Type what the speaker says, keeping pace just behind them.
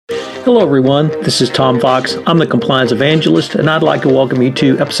Hello, everyone. This is Tom Fox. I'm the Compliance Evangelist, and I'd like to welcome you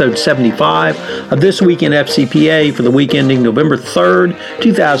to episode 75 of This Week in FCPA for the week ending November 3rd,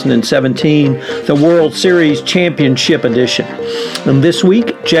 2017, the World Series Championship Edition. And this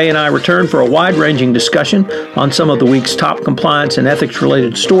week, Jay and I return for a wide-ranging discussion on some of the week's top compliance and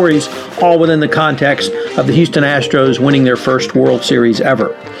ethics-related stories, all within the context of the Houston Astros winning their first World Series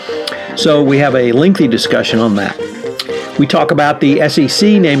ever. So we have a lengthy discussion on that. We talk about the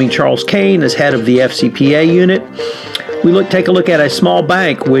SEC naming Charles Kane as head of the FCPA unit. We take a look at a small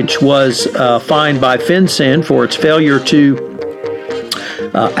bank which was fined by FinCEN for its failure to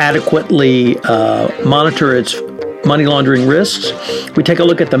adequately monitor its money laundering risks. We take a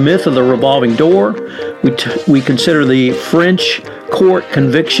look at the myth of the revolving door. We consider the French court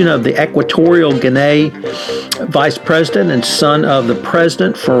conviction of the Equatorial Guinea vice president and son of the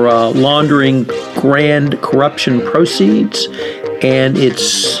president for laundering grand corruption proceeds and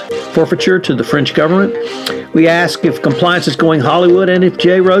its forfeiture to the French government. We ask if compliance is going Hollywood and if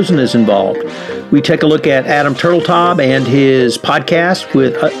Jay Rosen is involved. We take a look at Adam Turteltaub and his podcast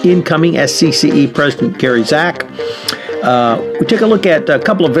with incoming SCCE President Gary Zak. We take a look at a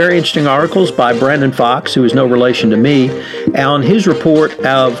couple of very interesting articles by Brandon Fox, who is no relation to me, on his report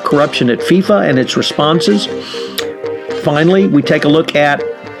of corruption at FIFA and its responses. Finally, we take a look at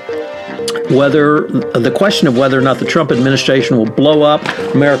the question of whether or not the Trump administration will blow up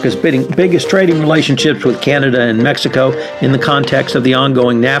America's biggest trading relationships with Canada and Mexico in the context of the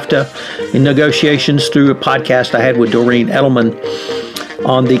ongoing NAFTA negotiations through a podcast I had with Doreen Edelman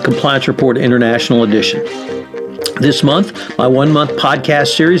on the Compliance Report International Edition. This month, my one-month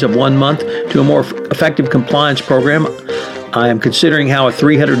podcast series of 1 month to a more effective compliance program, I am considering how a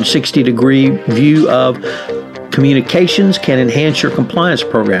 360-degree view of communications can enhance your compliance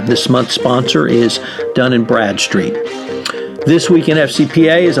program. This month's sponsor is Dun & Bradstreet. This Week in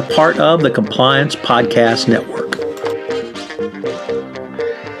FCPA is a part of the Compliance Podcast Network.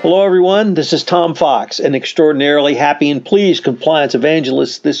 Hello, everyone. This is Tom Fox, an extraordinarily happy and pleased compliance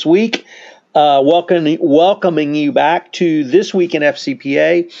evangelist this week. Welcoming you back to This Week in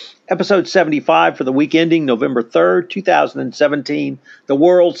FCPA, episode 75 for the week ending November 3rd, 2017, the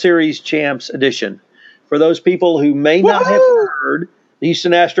World Series Champs Edition. For those people who may not have heard, the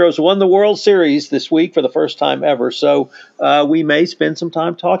Houston Astros won the World Series this week for the first time ever, so we may spend some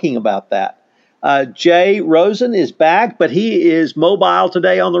time talking about that. Jay Rosen is back, but he is mobile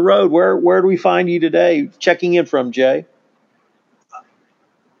today on the road. Where do we find you today? Checking in from, Jay.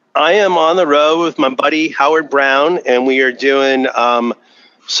 I am on the road with my buddy Howard Brown, and we are doing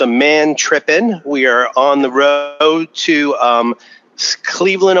some man tripping. We are on the road to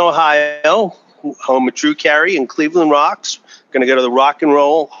Cleveland, Ohio, home of Drew Carey and Cleveland Rocks. Going to go to the Rock and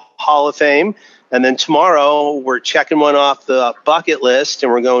Roll Hall of Fame. And then tomorrow we're checking one off the bucket list,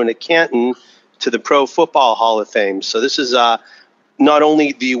 and we're going to Canton to the Pro Football Hall of Fame. So this is not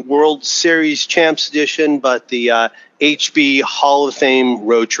only the World Series Champs Edition, but the HB Hall of Fame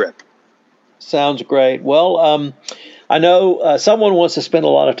road trip. Sounds great. Well, I know someone wants to spend a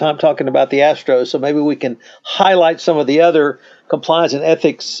lot of time talking about the Astros, so maybe we can highlight some of the other compliance and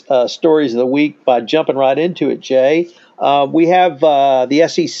ethics stories of the week by jumping right into it, Jay. We have the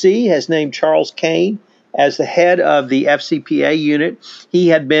SEC has named Charles Kane as the head of the FCPA unit. He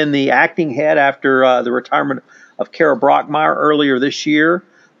had been the acting head after the retirement of Kara Brockmeyer earlier this year.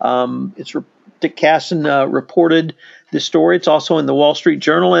 Dick Casson reported this story. It's also in the Wall Street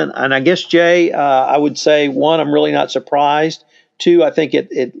Journal. And I guess, Jay, I would say, one, I'm really not surprised. Two, I think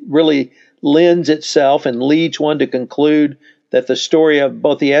it really lends itself and leads one to conclude that the story of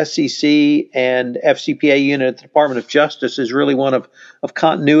both the SEC and FCPA unit at the Department of Justice is really one of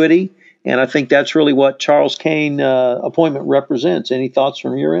continuity. And I think that's really what Charles Kane appointment represents. Any thoughts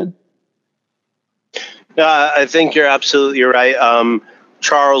from your end? I think you're absolutely right.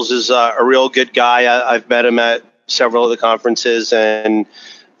 Charles is a real good guy. I've met him at several of the conferences. And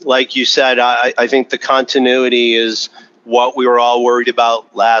like you said, I think the continuity is what we were all worried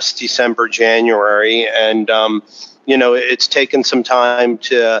about last December, January. And, it's taken some time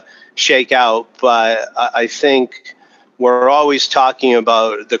to shake out. But I think we're always talking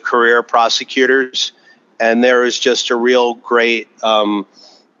about the career prosecutors. And there is just a real great,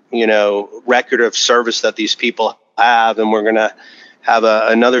 record of service that these people have. And we're going to have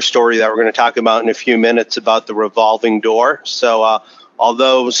another story that we're going to talk about in a few minutes about the revolving door. So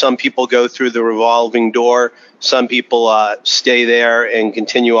although some people go through the revolving door, some people stay there and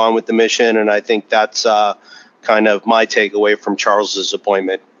continue on with the mission. And I think that's kind of my takeaway from Charles's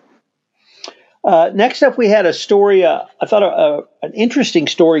appointment. Next up, we had a story, I thought an interesting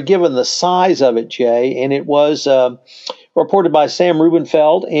story given the size of it, Jay, and it was reported by Sam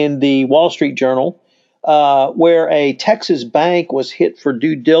Rubenfeld in the Wall Street Journal, where a Texas bank was hit for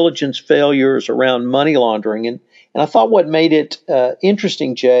due diligence failures around money laundering. And I thought what made it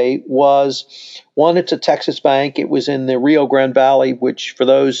interesting, Jay, was one, it's a Texas bank. It was in the Rio Grande Valley, which for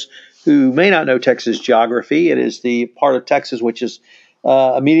those who may not know Texas geography, it is the part of Texas which is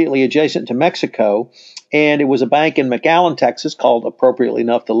immediately adjacent to Mexico. And it was a bank in McAllen, Texas, called, appropriately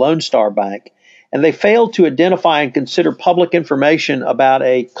enough, the Lone Star Bank. And they failed to identify and consider public information about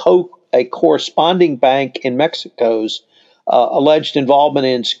a corresponding bank in Mexico's alleged involvement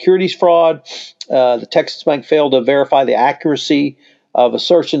in securities fraud. The Texas bank failed to verify the accuracy of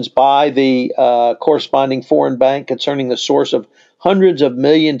assertions by the corresponding foreign bank concerning the source of hundreds of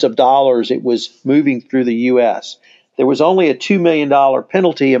millions of dollars it was moving through the U.S. There was only a $2 million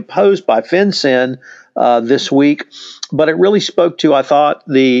penalty imposed by FinCEN this week, but it really spoke to, I thought,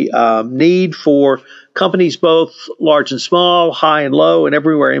 the need for companies, both large and small, high and low, and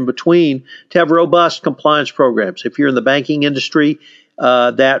everywhere in between, to have robust compliance programs. If you're in the banking industry,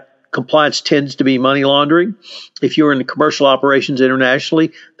 that compliance tends to be money laundering. If you're in the commercial operations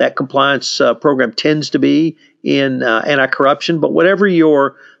internationally, that compliance program tends to be in anti-corruption. But whatever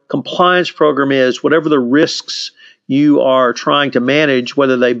your compliance program is, whatever the risks you are trying to manage,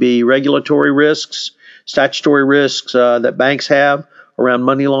 whether they be regulatory risks, statutory risks that banks have around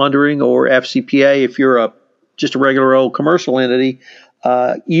money laundering, or FCPA, if you're just a regular old commercial entity,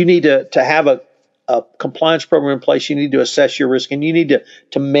 you need to have a compliance program in place. You need to assess your risk, and you need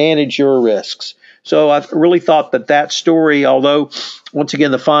to manage your risks. So I really thought that story, although once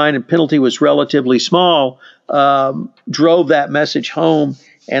again the fine and penalty was relatively small, drove that message home.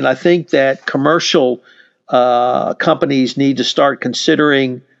 And I think that commercial companies need to start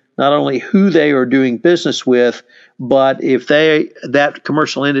considering not only who they are doing business with, but if that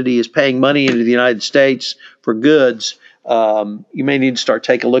commercial entity is paying money into the United States for goods, you may need to start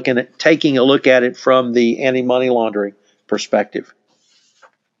taking a look at it from the anti-money laundering perspective.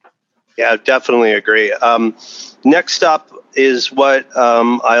 Yeah, definitely agree. Next up is what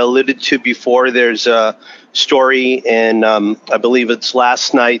I alluded to before. There's a story in, I believe it's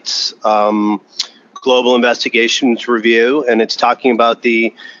last night's Global Investigations Review, and it's talking about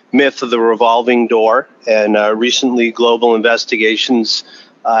the myth of the revolving door. And recently, Global Investigations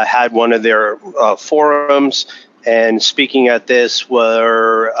had one of their forums, and speaking at this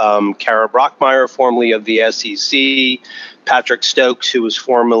were Kara Brockmeyer, formerly of the SEC, Patrick Stokes, who was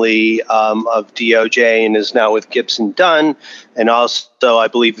formerly of DOJ and is now with Gibson Dunn, and also I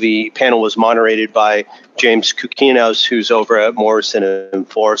believe the panel was moderated by James Kukinos, who's over at Morrison and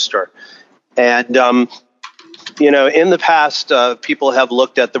Forrester. And in the past, people have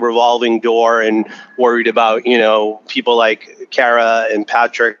looked at the revolving door and worried about, people like Kara and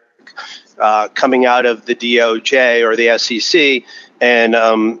Patrick coming out of the DOJ or the SEC and,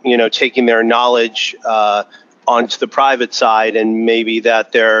 taking their knowledge onto the private side, and maybe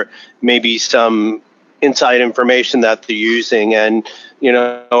that there may be some inside information that they're using. And,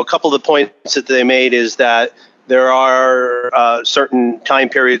 a couple of the points that they made is that there are certain time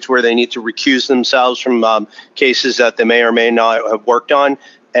periods where they need to recuse themselves from cases that they may or may not have worked on.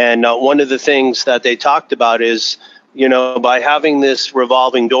 And one of the things that they talked about is, by having this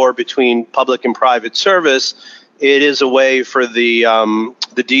revolving door between public and private service, it is a way for the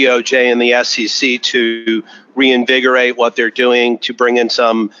DOJ and the SEC to reinvigorate what they're doing, to bring in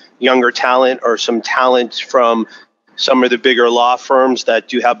some younger talent or some talent from some of the bigger law firms that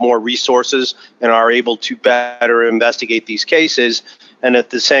do have more resources and are able to better investigate these cases. And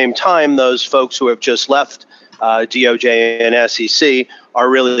at the same time, those folks who have just left DOJ and SEC are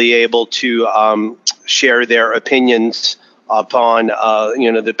really able to share their opinions upon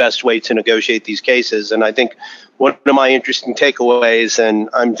the best way to negotiate these cases. And I think one of my interesting takeaways, and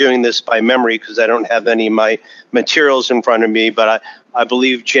I'm doing this by memory because I don't have any of my materials in front of me, but I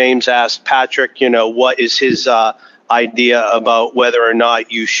believe James asked Patrick, what is his idea about whether or not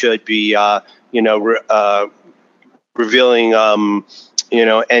you should be, revealing,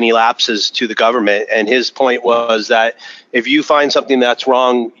 any lapses to the government. And his point was that if you find something that's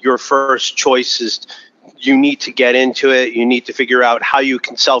wrong, your first choice is you need to get into it. You need to figure out how you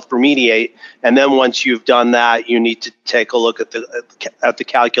can self-remediate. And then once you've done that, you need to take a look at the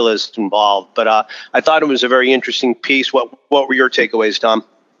calculus involved. But I thought it was a very interesting piece. What were your takeaways, Tom?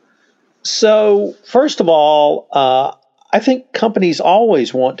 So, first of all, I think companies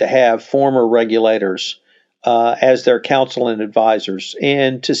always want to have former regulators as their counsel and advisors.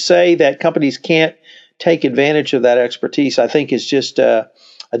 And to say that companies can't take advantage of that expertise, I think is just a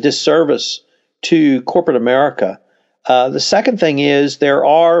disservice to corporate America. The second thing is there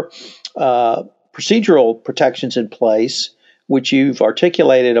are procedural protections in place, which you've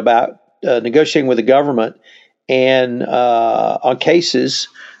articulated about negotiating with the government and on cases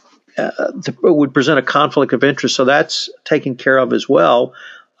would present a conflict of interest. So that's taken care of as well.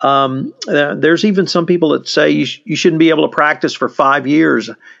 There's even some people that say you shouldn't be able to practice for 5 years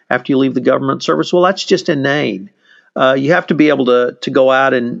after you leave the government service. Well, that's just inane. You have to be able to go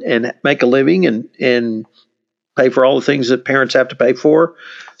out and make a living and pay for all the things that parents have to pay for.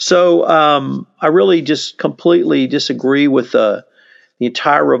 So I really just completely disagree with the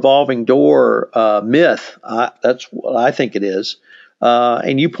entire revolving door myth. That's what I think it is.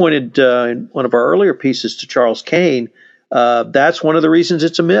 And you pointed in one of our earlier pieces to Charles Kane. That's one of the reasons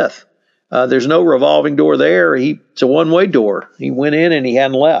it's a myth. There's no revolving door there. It's a one-way door. He went in and he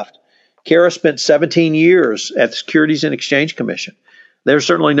hadn't left. Kara spent 17 years at the Securities and Exchange Commission. There's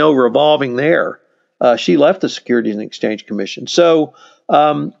certainly no revolving there. She left the Securities and Exchange Commission. So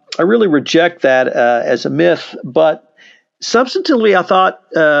I really reject that as a myth. But substantively, I thought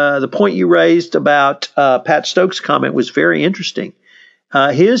the point you raised about Pat Stokes' comment was very interesting.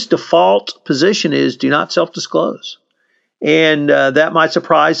 His default position is do not self-disclose. And that might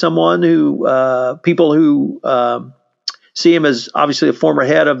surprise someone people who see him as obviously a former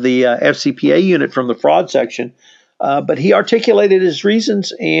head of the FCPA unit from the fraud section. But he articulated his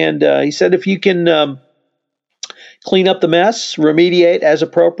reasons, and he said if you can clean up the mess, remediate as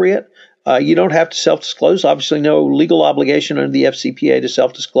appropriate, you don't have to self-disclose. Obviously, no legal obligation under the FCPA to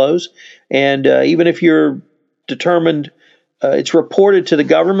self-disclose. And even if you're determined it's reported to the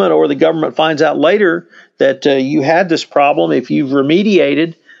government or the government finds out later that you had this problem, if you've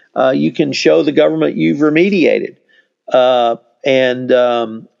remediated, you can show the government you've remediated.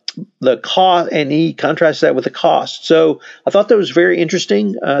 The cost, and he contrasts that with the cost. So I thought that was very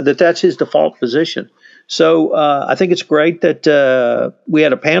interesting that's his default position. So I think it's great that we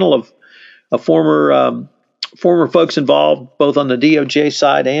had a panel of former folks involved both on the DOJ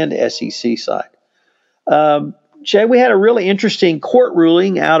side and SEC side. Jay, we had a really interesting court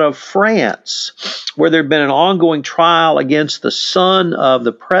ruling out of France where there had been an ongoing trial against the son of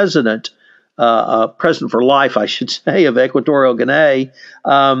the president for life, I should say, of Equatorial Guinea,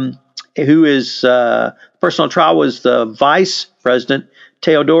 who is person on trial was the vice president,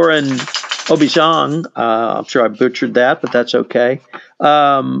 Théodore Obiang. I'm sure I butchered that, but that's okay,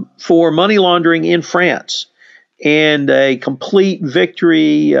 for money laundering in France. And a complete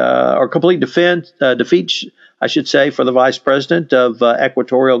victory or complete defeat, I should say, for the vice president of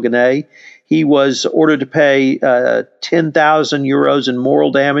Equatorial Guinea. He was ordered to pay 10,000 euros in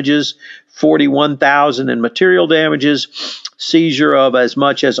moral damages, 41,000 in material damages, seizure of as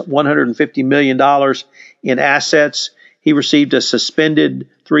much as $150 million in assets. He received a suspended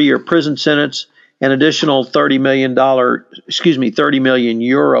 3-year prison sentence, an additional $30 million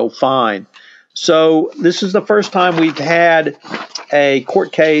euro fine. So this is the first time we've had a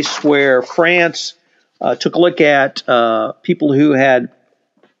court case where France took a look at people who had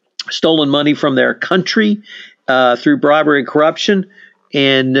stolen money from their country through bribery and corruption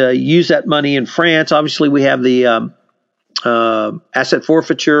and used that money in France. Obviously, we have the Asset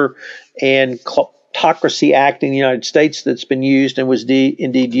Forfeiture and Kleptocracy Act in the United States that's been used and was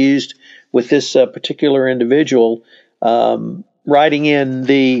indeed used with this particular individual. Writing in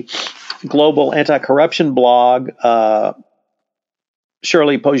the Global Anti-Corruption blog,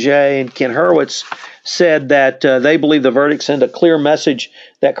 Shirley Poget and Ken Hurwitz said that they believe the verdict sent a clear message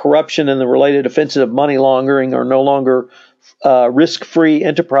that corruption and the related offenses of money laundering are no longer risk-free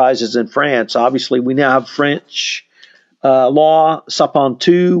enterprises in France. Obviously, we now have French law, Sapin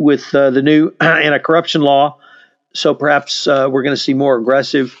II, with the new anti-corruption law. So perhaps we're going to see more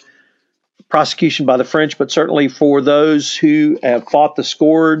aggressive prosecution by the French, but certainly for those who have fought the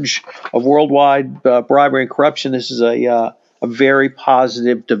scourge of worldwide bribery and corruption, this is a very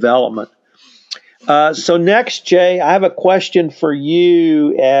positive development. So next, Jay, I have a question for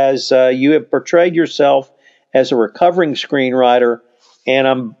you as you have portrayed yourself as a recovering screenwriter,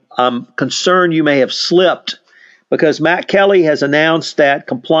 and I'm concerned you may have slipped because Matt Kelly has announced that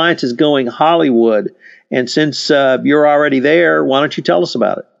compliance is going Hollywood. And since you're already there, why don't you tell us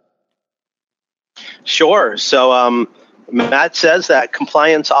about it? Sure. So Matt says that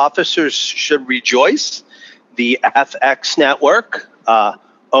compliance officers should rejoice. The FX network,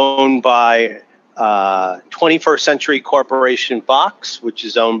 owned by 21st Century Corporation Fox, which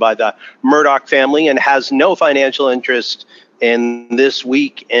is owned by the Murdoch family and has no financial interest in This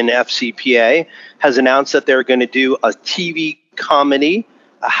Week in FCPA, has announced that they're going to do a TV comedy,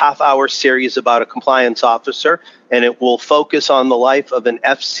 a half-hour series about a compliance officer, and it will focus on the life of an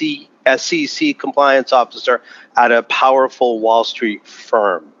SEC compliance officer at a powerful Wall Street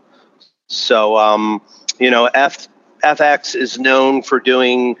firm. So, FX is known for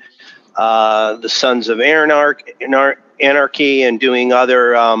doing the Sons of Anarchy and doing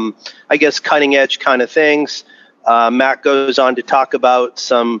other, cutting edge kind of things. Matt goes on to talk about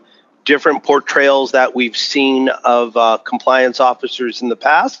some different portrayals that we've seen of compliance officers in the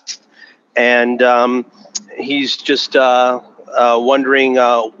past. And he's just wondering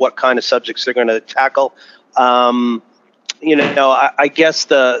what kind of subjects they're going to tackle. I guess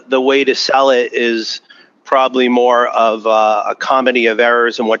the way to sell it is probably more of a comedy of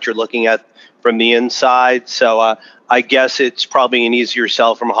errors and what you're looking at from the inside. So I guess it's probably an easier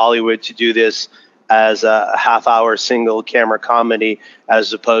sell from Hollywood to do this as a half-hour single camera comedy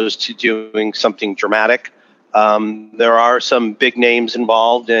as opposed to doing something dramatic. There are some big names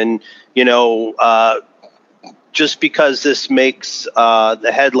involved, and just because this makes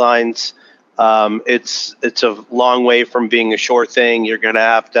the headlines, it's a long way from being a short thing. You're going to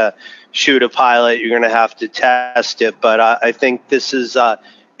have to shoot a pilot. You're going to have to test it. But I think this is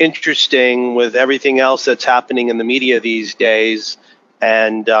interesting with everything else that's happening in the media these days,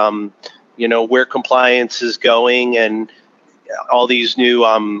 and where compliance is going, and all these new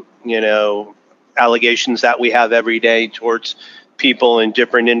allegations that we have every day towards people in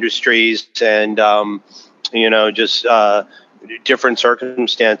different industries, and different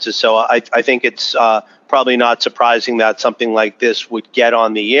circumstances. So I think it's probably not surprising that something like this would get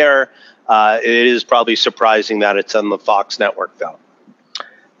on the air. It is probably surprising that it's on the Fox network, though.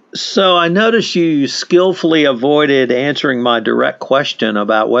 So I noticed you skillfully avoided answering my direct question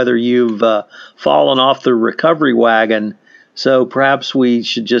about whether you've fallen off the recovery wagon. So perhaps we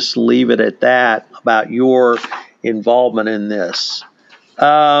should just leave it at that about your involvement in this.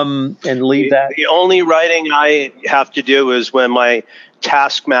 And leave that. The only writing I have to do is when my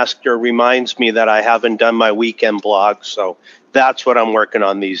taskmaster reminds me that I haven't done my weekend blog. So that's what I'm working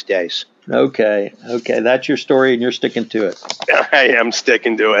on these days. Okay. That's your story, and you're sticking to it. I am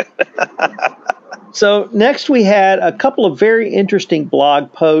sticking to it. So next we had a couple of very interesting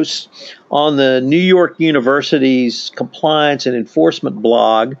blog posts on the New York University's compliance and enforcement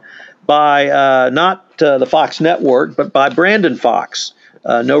blog by not the Fox Network, but by Brandon Fox.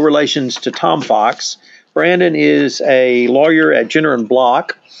 No relations to Tom Fox. Brandon is a lawyer at Jenner &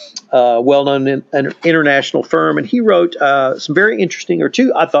 Block, well-known international firm, and he wrote some very interesting, or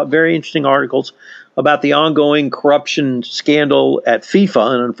two, I thought, very interesting articles about the ongoing corruption scandal at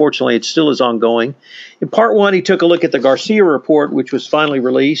FIFA, and unfortunately it still is ongoing. In part one, he took a look at the Garcia report, which was finally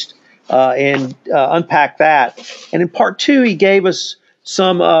released, and unpacked that. And in part two, he gave us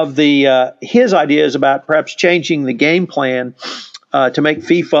some of his ideas about perhaps changing the game plan to make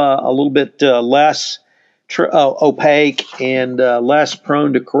FIFA a little bit less opaque and less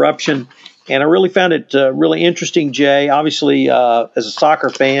prone to corruption. And I really found it really interesting, Jay. Obviously, as a soccer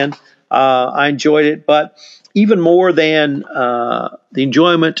fan, I enjoyed it. But even more than the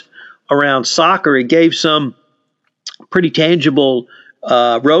enjoyment around soccer, it gave some pretty tangible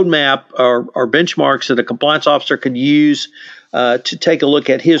roadmap or benchmarks that a compliance officer could use to take a look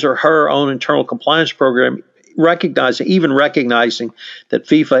at his or her own internal compliance program, recognizing that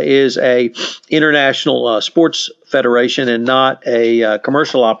FIFA is a international sports federation and not a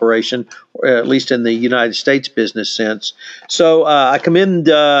commercial operation, or at least in the United States business sense. So I commend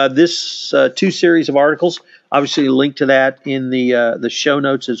this two series of articles. Obviously, link to that in the show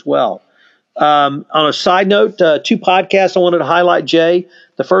notes as well. On a side note, two podcasts I wanted to highlight, Jay.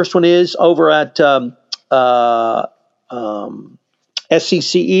 The first one is over at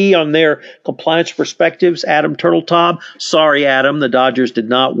SCCE on their compliance perspectives. Adam Turteltaub. Sorry, Adam, the Dodgers did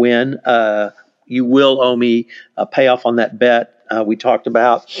not win. You will owe me a payoff on that bet we talked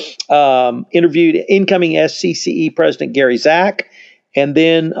about. Interviewed incoming SCCE President Gary Zak. And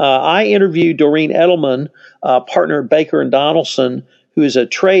then I interviewed Doreen Edelman, partner at Baker & Donaldson, who is a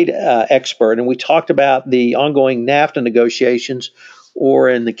trade expert. And we talked about the ongoing NAFTA negotiations, or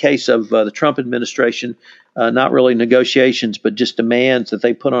in the case of the Trump administration, not really negotiations, but just demands that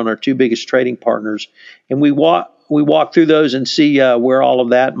they put on our two biggest trading partners. And we walk through those and see where all of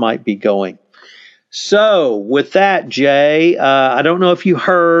that might be going. So with that, Jay, I don't know if you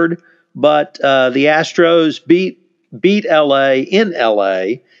heard, but the Astros beat LA in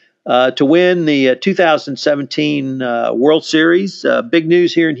LA to win the 2017 World Series. Big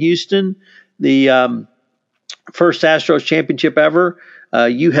news here in Houston. The first Astros championship ever.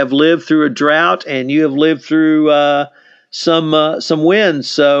 You have lived through a drought, and you have lived through some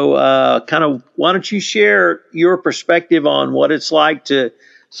wins. So kind of why don't you share your perspective on what it's like to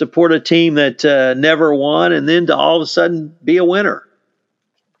support a team that never won and then to all of a sudden be a winner?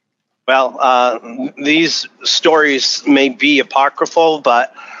 Well, these stories may be apocryphal,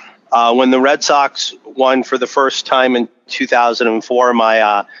 but When the Red Sox won for the first time in 2004,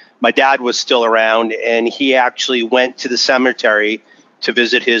 my dad was still around, and he actually went to the cemetery to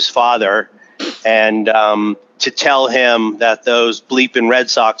visit his father and to tell him that those bleeping Red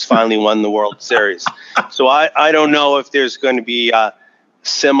Sox finally won the World Series. So I don't know if there's going to be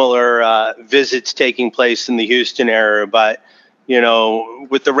similar visits taking place in the Houston area, but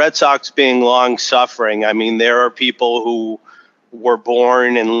with the Red Sox being long suffering, I mean, there are people who were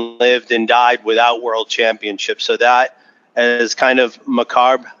born and lived and died without world championships. So that, as kind of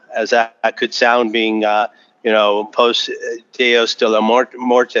macabre as that could sound, being post Dios de la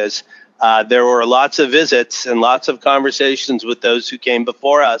Muertes, there were lots of visits and lots of conversations with those who came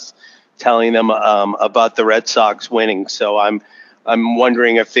before us, telling them about the Red Sox winning. So I'm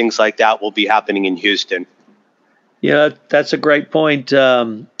wondering if things like that will be happening in Houston. Yeah, that's a great point.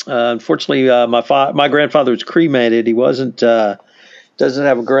 Unfortunately, my grandfather was cremated. He doesn't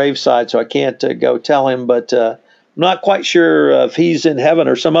have a graveside, so I can't go tell him. But I'm not quite sure if he's in heaven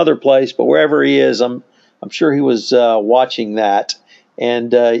or some other place. But wherever he is, I'm sure he was watching that,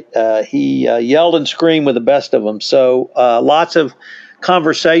 and he yelled and screamed with the best of them. So lots of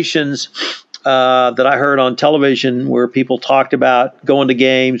conversations that I heard on television where people talked about going to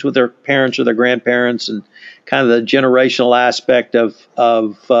games with their parents or their grandparents, and kind of the generational aspect of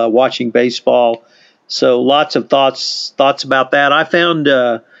watching baseball. So lots of thoughts about that. I found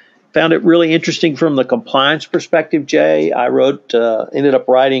it really interesting from the compliance perspective, Jay. I ended up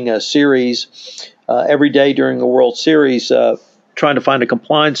writing a series every day during the World Series, trying to find a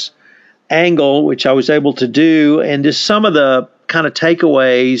compliance angle, which I was able to do. And just some of the kind of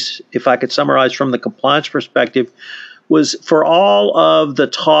takeaways, if I could summarize from the compliance perspective, was for all of the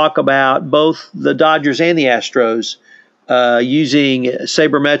talk about both the Dodgers and the Astros using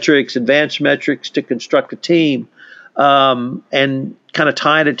sabermetrics, advanced metrics to construct a team, and kind of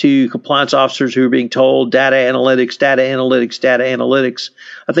tying it to compliance officers who are being told data analytics.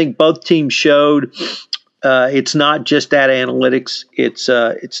 I think both teams showed it's not just data analytics.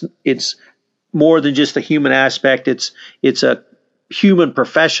 It's more than just the human aspect. It's a human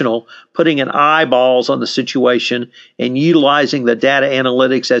professional putting an eyeballs on the situation and utilizing the data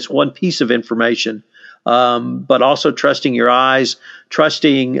analytics as one piece of information, but also trusting your eyes,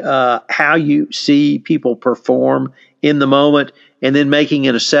 trusting how you see people perform in the moment, and then making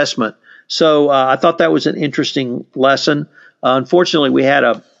an assessment. So I thought that was an interesting lesson. Unfortunately, we had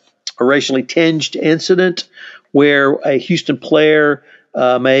a racially tinged incident where a Houston player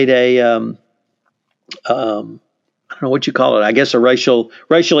made a I don't know what you call it. I guess a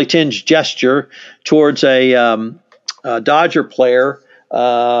racially tinged gesture towards a Dodger player,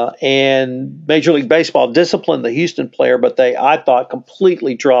 and Major League Baseball disciplined the Houston player, but I thought,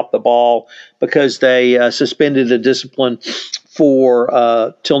 completely dropped the ball because they suspended the discipline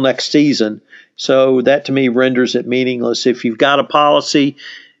for till next season. So that to me renders it meaningless. If you've got a policy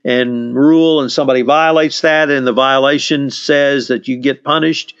and rule and somebody violates that, and the violation says that you get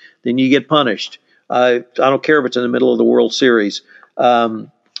punished, then you get punished. I don't care if it's in the middle of the World Series.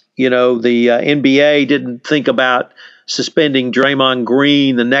 The NBA didn't think about suspending Draymond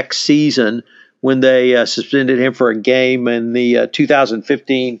Green the next season when they suspended him for a game in the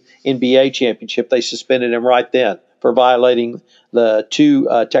 2015 NBA championship. They suspended him right then for violating the two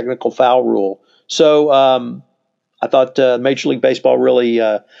technical foul rule. So I thought Major League Baseball really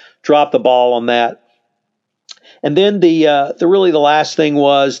dropped the ball on that. And then the last thing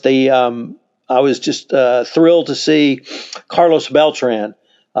was I was just thrilled to see Carlos Beltran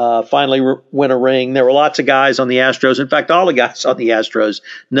finally win a ring. There were lots of guys on the Astros. In fact, all the guys on the Astros,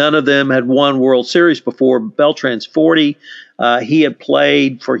 none of them had won World Series before. Beltran's 40. He had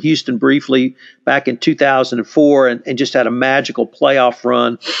played for Houston briefly back in 2004 and just had a magical playoff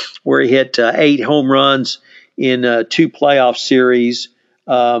run where he hit 8 home runs in 2 playoff series.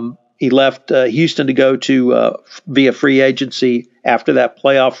 He left Houston to go to via free agency after that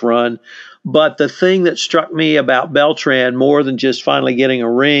playoff run. But the thing that struck me about Beltran more than just finally getting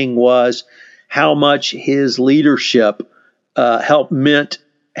a ring was how much his leadership helped in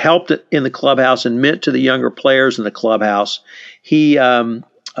the clubhouse and meant to the younger players in the clubhouse. He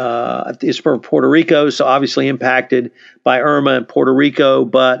is from Puerto Rico, so obviously impacted by Irma in Puerto Rico,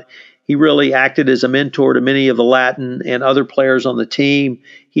 but he really acted as a mentor to many of the Latin and other players on the team.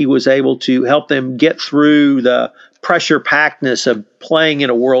 He was able to help them get through the pressure packedness of playing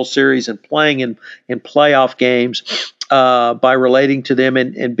in a World Series and playing in playoff games by relating to them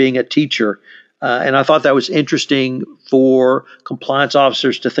and being a teacher. And I thought that was interesting for compliance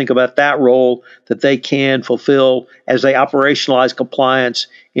officers to think about that role that they can fulfill as they operationalize compliance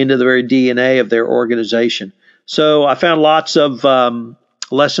into the very DNA of their organization. So I found lots of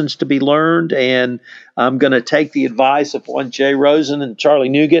lessons to be learned, and I'm going to take the advice of one Jay Rosen and Charlie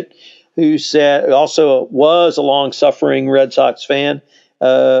Nugent, who also was a long-suffering Red Sox fan,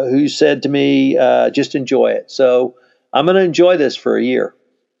 who said to me, just enjoy it. So I'm going to enjoy this for a year.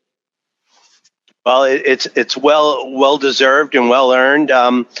 Well, it's well deserved and well earned.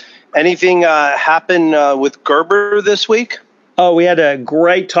 Anything happen with Gerber this week? Oh, we had a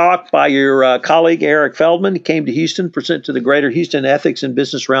great talk by your colleague, Eric Feldman. He came to Houston, presented to the Greater Houston Ethics and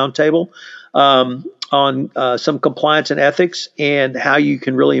Business Roundtable on some compliance and ethics and how you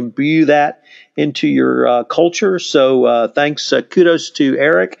can really imbue that into your culture. So thanks. Kudos to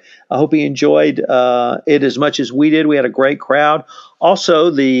Eric. I hope he enjoyed it as much as we did. We had a great crowd. Also,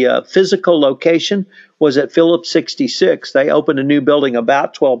 the physical location was at Phillips 66. They opened a new building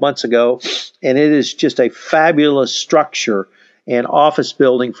about 12 months ago, and it is just a fabulous structure and office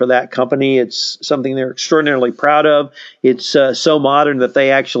building for that company. It's something they're extraordinarily proud of. It's so modern that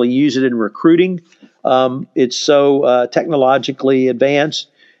they actually use it in recruiting. It's so technologically advanced.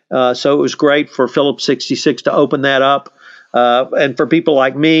 So it was great for Phillips 66 to open that up. And for people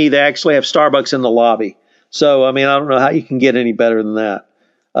like me, they actually have Starbucks in the lobby. So, I mean, I don't know how you can get any better than that.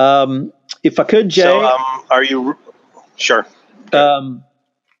 If I could, Jay. So, are you sure?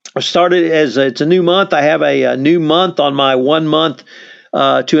 I started it's a new month. I have a new month on my 1 month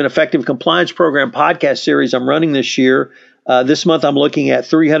to an effective compliance program podcast series I'm running this year. This month, I'm looking at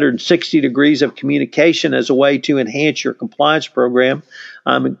 360 degrees of communication as a way to enhance your compliance program.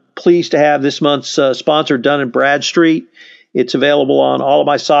 I'm pleased to have this month's sponsor, Dun & Bradstreet. It's available on all of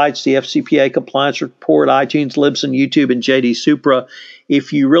my sites, the FCPA Compliance Report, iTunes, Libsyn, YouTube, and JD Supra.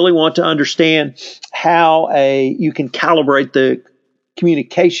 If you really want to understand how you can calibrate the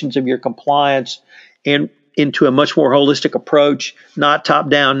communications of your compliance and into a much more holistic approach, not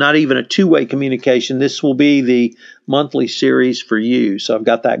top-down, not even a two-way communication, this will be the monthly series for you. So I've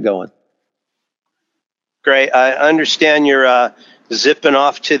got that going. Great. I understand you're zipping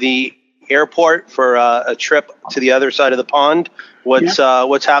off to the airport for a trip to the other side of the pond. What's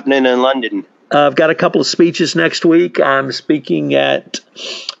happening in London? I've got a couple of speeches next week. I'm speaking at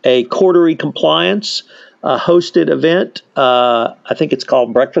a Cordery Compliance hosted event. I think it's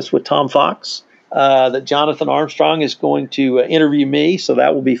called Breakfast with Tom Fox. That Jonathan Armstrong is going to interview me, so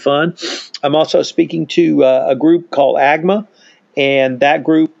that will be fun. I'm also speaking to a group called AGMA, and that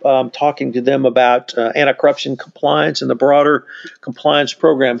group, talking to them about anti-corruption compliance and the broader compliance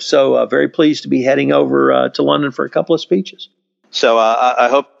program. So very pleased to be heading over to London for a couple of speeches. So I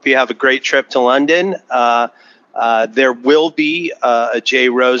hope you have a great trip to London. There will be a Jay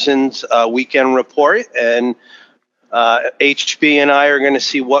Rosen's weekend report, and HB and I are going to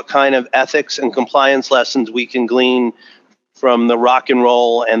see what kind of ethics and compliance lessons we can glean from the Rock and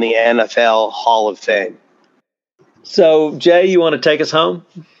Roll and the NFL Hall of Fame. So, Jay, you want to take us home?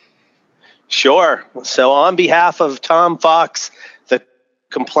 Sure. So on behalf of Tom Fox, the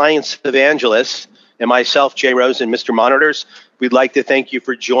compliance evangelist, and myself, Jay Rosen, Mr. Monitors, we'd like to thank you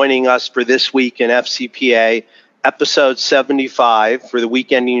for joining us for This Week in FCPA, episode 75 for the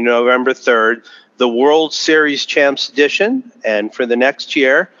week ending November 3rd, the World Series Champs Edition. And for the next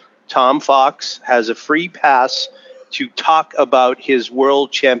year, Tom Fox has a free pass to talk about his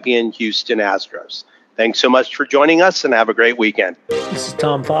world champion Houston Astros. Thanks so much for joining us, and have a great weekend. This is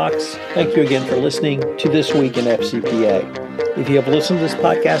Tom Fox. Thank you again for listening to This Week in FCPA. If you have listened to this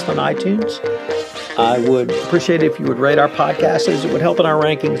podcast on iTunes, I would appreciate it if you would rate our podcast, as it would help in our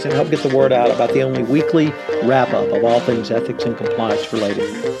rankings and help get the word out about the only weekly wrap-up of all things ethics and compliance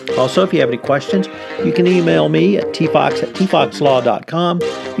related. Also, if you have any questions, you can email me at tfox@tfoxlaw.com.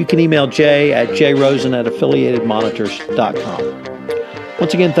 You can email Jay at jrosen@affiliatedmonitors.com.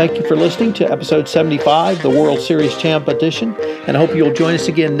 Once again, thank you for listening to episode 75, the World Series Champ Edition, and I hope you'll join us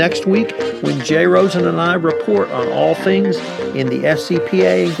again next week when Jay Rosen and I report on all things in the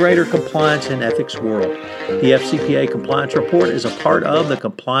FCPA and greater compliance and ethics world. The FCPA Compliance Report is a part of the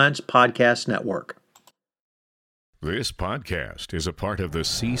Compliance Podcast Network. This podcast is a part of the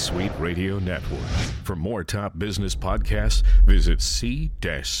C-Suite Radio Network. For more top business podcasts, visit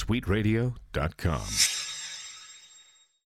c-suiteradio.com.